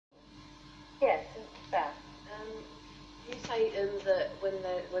say that when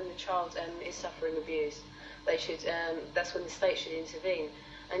the child is suffering abuse, they should that's when the state should intervene,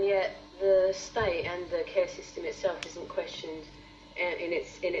 and yet the state and the care system itself isn't questioned in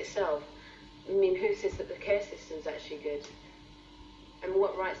itself. I mean, who says that the care system's actually good? And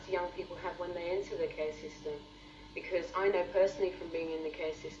what rights do young people have when they enter the care system? Because I know personally from being in the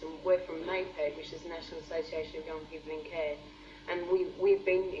care system, we're from NAPEG, which is the National Association of Young People in Care, and we've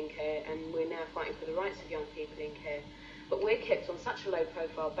been in care, and we're now fighting for the rights of young people in care. But we're kept on such a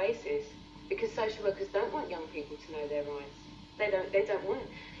low-profile basis because social workers don't want young people to know their rights. They don't want,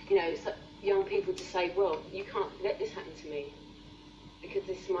 young people to say, well, you can't let this happen to me because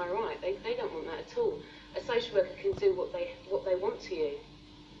this is my right. They don't want that at all. A social worker can do what they want to you,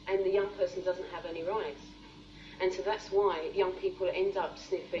 and the young person doesn't have any rights. And so that's why young people end up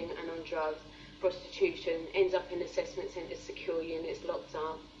sniffing and on drugs, prostitution, ends up in assessment centres, secure units, locked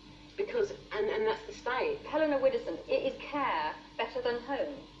up, because, and that's the state. Helena Widdowson, is care better than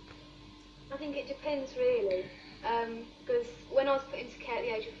home? I think it depends really, because when I was put into care at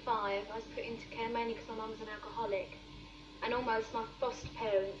the age of 5, I was put into care mainly because my mum was an alcoholic, and almost my foster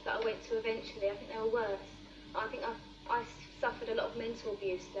parents that I went to eventually, I think they were worse. I think I suffered a lot of mental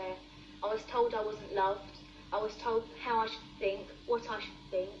abuse there. I was told I wasn't loved. I was told how I should think, what I should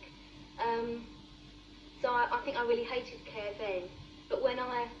think. So I think I really hated care then. But when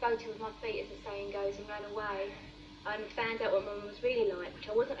I voted with my feet, as the saying goes, and ran away, and found out what my mum was really like, which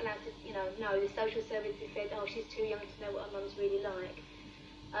I wasn't allowed to, know. The social services said, oh, she's too young to know what her mum's really like.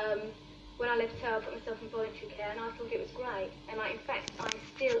 When I left her, I put myself in voluntary care, and I thought it was great. And in fact, I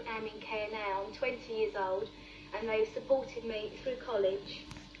still am in care now. I'm 20 years old, and they've supported me through college.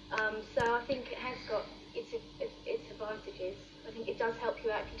 So I think it has got its advantages. I think it does help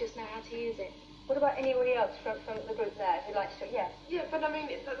you out if you just know how to use it. What about anybody else from the group there who'd like to? Yes. Yeah, but I mean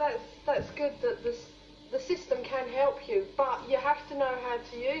that's good that the system can help you, but you have to know how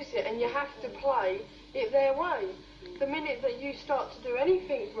to use it, and you have to play it their way. The minute that you start to do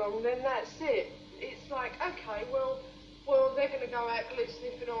anything wrong, then that's it. It's like, okay, well they're going to go out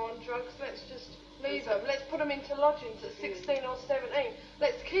sniffing or on drugs. Let's just leave them. Let's put them into lodgings at 16 or 17.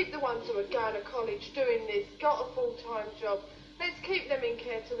 Let's keep the ones who are going to college, doing this, got a full-time job. Let's keep them in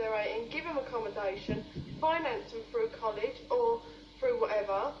care till they're 18, give them accommodation, finance them through college or through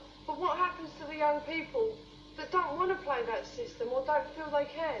whatever. But what happens to the young people that don't want to play that system or don't feel they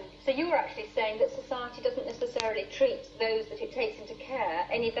can? So you were actually saying that society doesn't necessarily treat those that it takes into care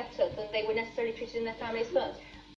any better than they were necessarily treated in their families first?